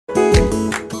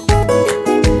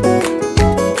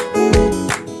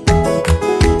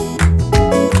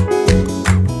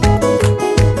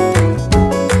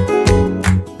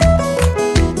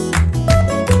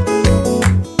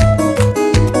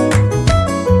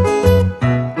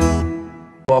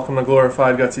welcome to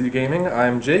Glorified Gutsy Gaming.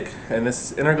 I'm Jake, and this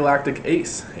is Intergalactic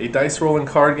Ace, a dice-rolling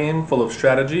card game full of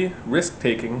strategy,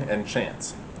 risk-taking, and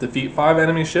chance. Defeat 5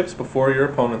 enemy ships before your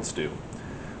opponents do.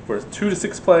 For 2 to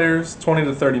 6 players, 20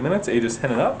 to 30 minutes, ages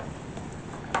 10 and up.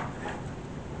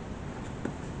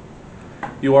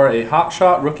 You are a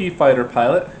hotshot rookie fighter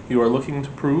pilot. You are looking to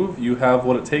prove you have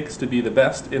what it takes to be the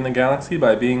best in the galaxy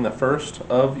by being the first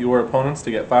of your opponents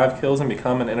to get 5 kills and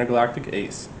become an intergalactic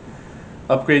ace.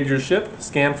 Upgrade your ship,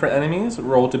 scan for enemies,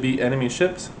 roll to beat enemy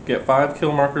ships, get 5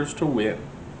 kill markers to win.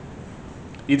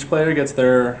 Each player gets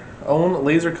their own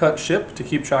laser cut ship to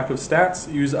keep track of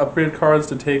stats. Use upgrade cards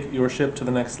to take your ship to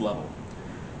the next level.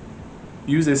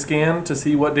 Use a scan to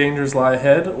see what dangers lie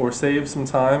ahead, or save some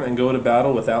time and go to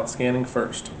battle without scanning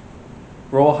first.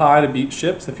 Roll high to beat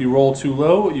ships. If you roll too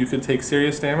low, you could take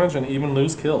serious damage and even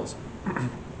lose kills.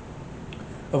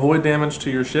 Avoid damage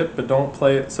to your ship, but don't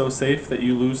play it so safe that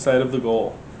you lose sight of the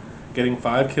goal, getting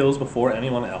 5 kills before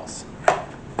anyone else.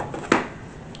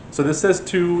 So this says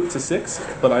 2 to 6,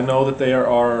 but I know that there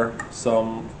are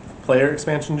some player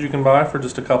expansions you can buy for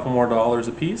just a couple more dollars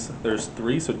a piece. There's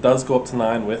 3, so it does go up to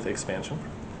 9 with expansion.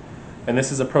 And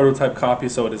this is a prototype copy,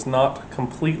 so it is not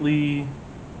completely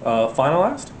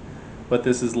finalized, but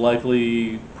this is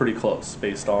likely pretty close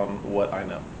based on what I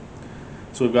know.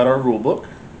 So we've got our rule book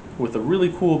with a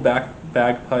really cool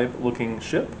bagpipe looking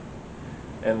ship,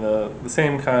 and the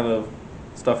same kind of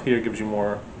stuff here gives you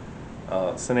more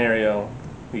scenario.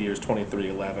 The year's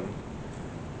 2311,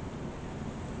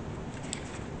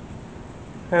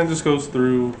 and it just goes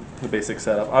through the basic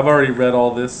setup. I've already read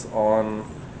all this on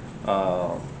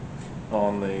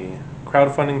the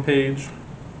crowdfunding page,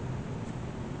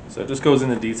 so it just goes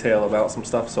into detail about some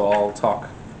stuff, so I'll talk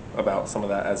about some of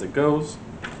that as it goes.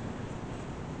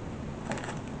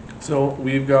 So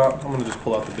we've got, I'm going to just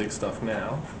pull out the big stuff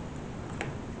now.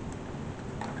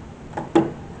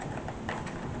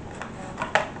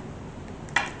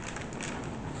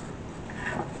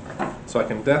 So I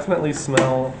can definitely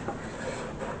smell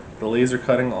the laser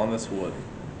cutting on this wood.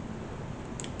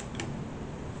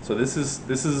 So this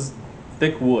is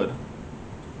thick wood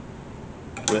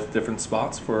with different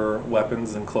spots for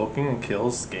weapons and cloaking and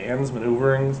kills, scans,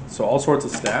 maneuvering, so all sorts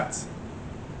of stats.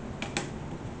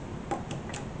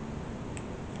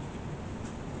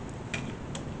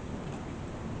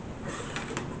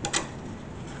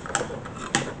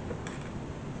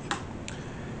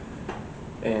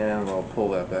 And I'll pull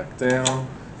that back down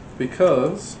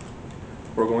because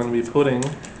we're going to be putting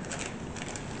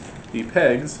the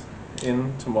pegs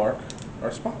in to mark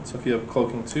our spot. So if you have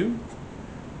cloaking 2,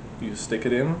 you stick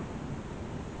it in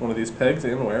one of these pegs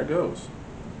in where it goes.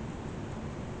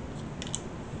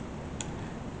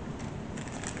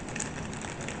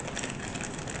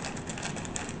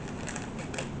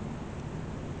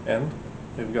 And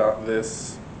we've got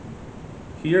this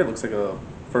here, it looks like a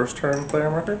first turn player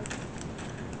marker.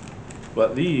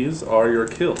 But these are your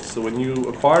kills. So when you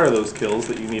acquire those kills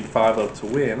that you need 5 of to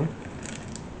win,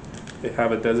 they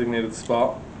have a designated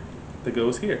spot that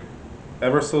goes here.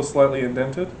 Ever so slightly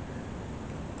indented.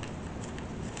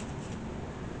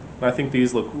 And I think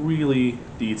these look really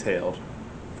detailed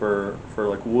for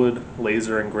like wood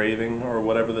laser engraving, or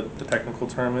whatever the technical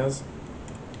term is.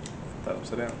 Put that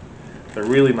upside down. They're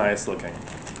really nice looking.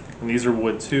 And these are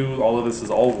wood too. All of this is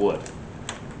all wood.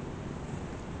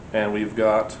 And we've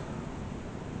got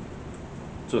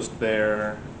just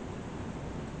their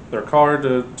card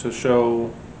to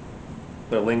show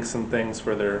their links and things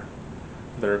for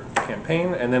their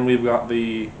campaign, and then we've got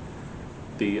the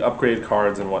upgrade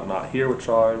cards and whatnot here, which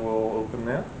I will open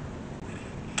now.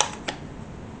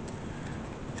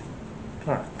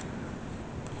 Alright.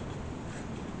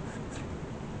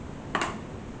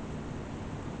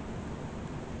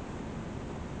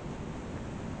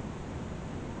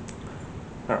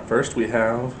 Alright, first we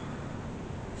have,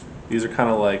 these are kind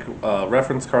of like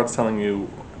reference cards telling you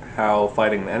how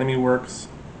fighting an enemy works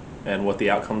and what the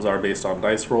outcomes are based on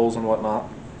dice rolls and whatnot.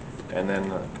 And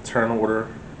then turn order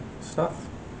stuff,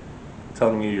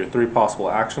 telling you your 3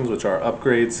 possible actions, which are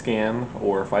upgrade, scan,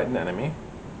 or fight an enemy.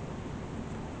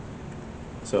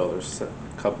 So there's a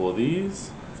couple of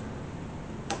these.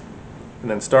 And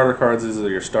then starter cards, these are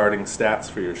your starting stats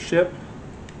for your ship.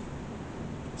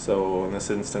 So in this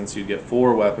instance you get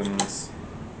 4 weapons,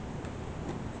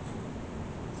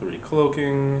 3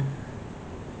 cloaking,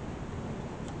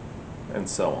 and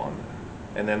so on.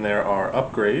 And then there are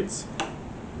upgrades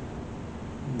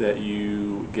that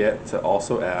you get to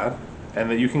also add,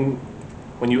 and that you can,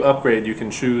 when you upgrade, you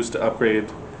can choose to upgrade.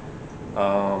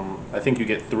 I think you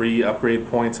get 3 upgrade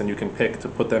points, and you can pick to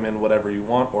put them in whatever you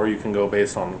want, or you can go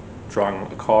based on drawing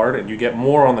a card, and you get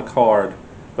more on the card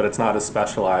but it's not as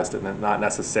specialized and not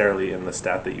necessarily in the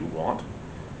stat that you want.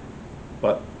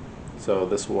 But so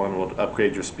this one will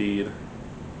upgrade your speed,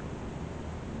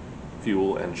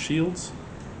 fuel, and shields.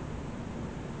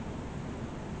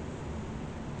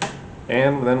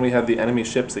 And then we have the enemy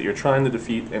ships that you're trying to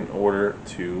defeat in order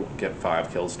to get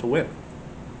 5 kills to win.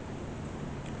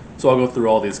 So I'll go through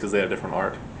all these because they have different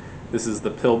art. This is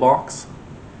the pillbox.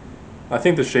 I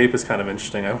think the shape is kind of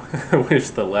interesting. I wish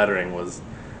the lettering was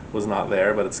not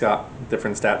there, but it's got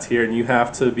different stats here, and you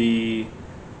have to be,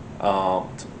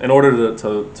 in order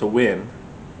to win,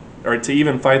 or to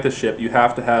even fight the ship, you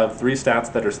have to have 3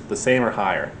 stats that are the same or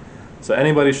higher. So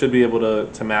anybody should be able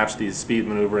to match these speed,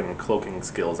 maneuvering, and cloaking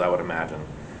skills, I would imagine.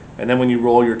 And then when you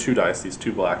roll your 2 dice, these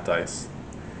 2 black dice,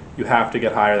 you have to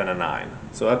get higher than a 9.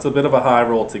 So that's a bit of a high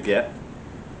roll to get,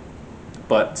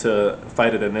 but to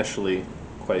fight it initially,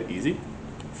 quite easy.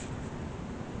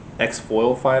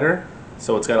 X-Foil Fighter.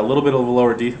 So it's got a little bit of a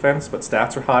lower defense, but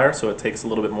stats are higher, so it takes a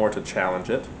little bit more to challenge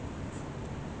it.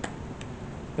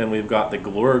 Then we've got the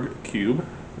Glorg Cube.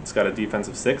 It's got a defense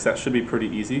of 6. That should be pretty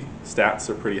easy. Stats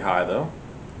are pretty high, though.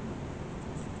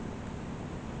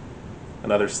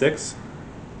 Another 6.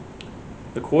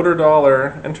 The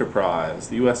 $250 Enterprise,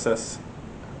 the USS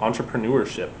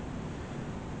Entrepreneurship.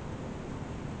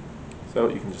 So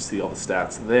you can just see all the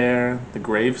stats there. The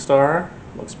Grave Star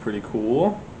looks pretty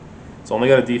cool. It's only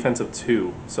got a defense of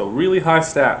 2, so really high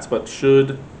stats, but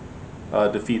should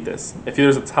defeat this. If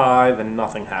there's a tie, then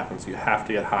nothing happens. You have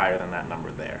to get higher than that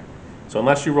number there. So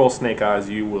unless you roll Snake Eyes,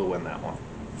 you will win that one.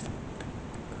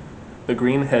 The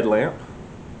Green Headlamp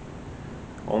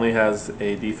only has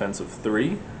a defense of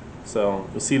 3, so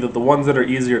you'll see that the ones that are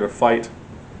easier to fight,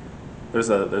 there's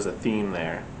a theme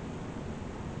there.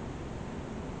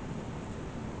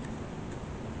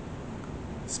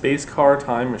 Space Car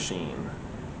Time Machine.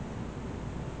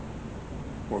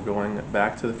 We're going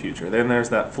back to the future. Then there's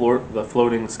that the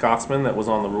floating Scotsman that was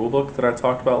on the rulebook that I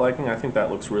talked about liking. I think that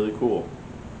looks really cool.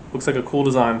 Looks like a cool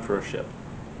design for a ship.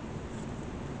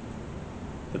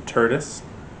 The Turtis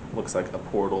looks like a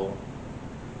portal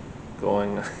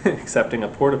going, accepting a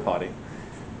porta potty.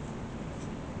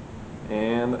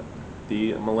 And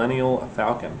the Millennial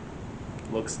Falcon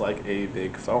looks like a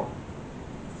big phone.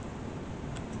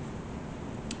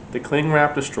 The Cling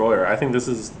Wrap Destroyer. I think this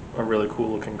is a really cool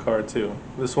looking card too.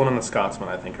 This one and the Scotsman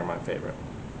I think are my favorite.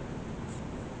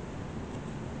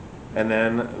 And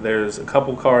then there's a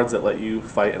couple cards that let you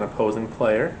fight an opposing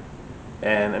player.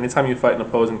 And anytime you fight an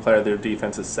opposing player, their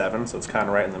defense is 7, so it's kind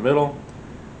of right in the middle.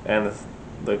 And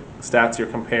the stats you're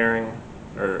comparing,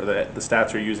 or the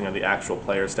stats you're using are the actual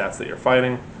player stats that you're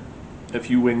fighting. If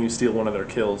you win, you steal one of their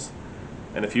kills.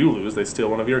 And if you lose, they steal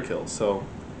one of your kills. So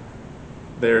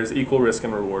there's equal risk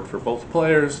and reward for both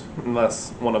players,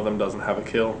 unless one of them doesn't have a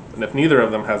kill. And if neither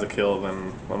of them has a kill,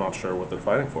 then I'm not sure what they're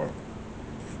fighting for.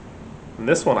 And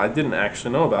this one I didn't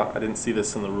actually know about. I didn't see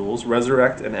this in the rules.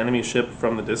 Resurrect an enemy ship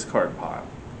from the discard pile.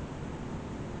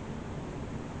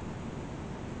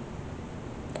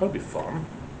 That would be fun.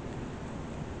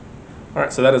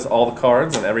 Alright, so that is all the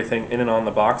cards and everything in and on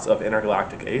the box of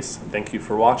Intergalactic Ace. Thank you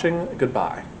for watching.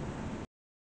 Goodbye.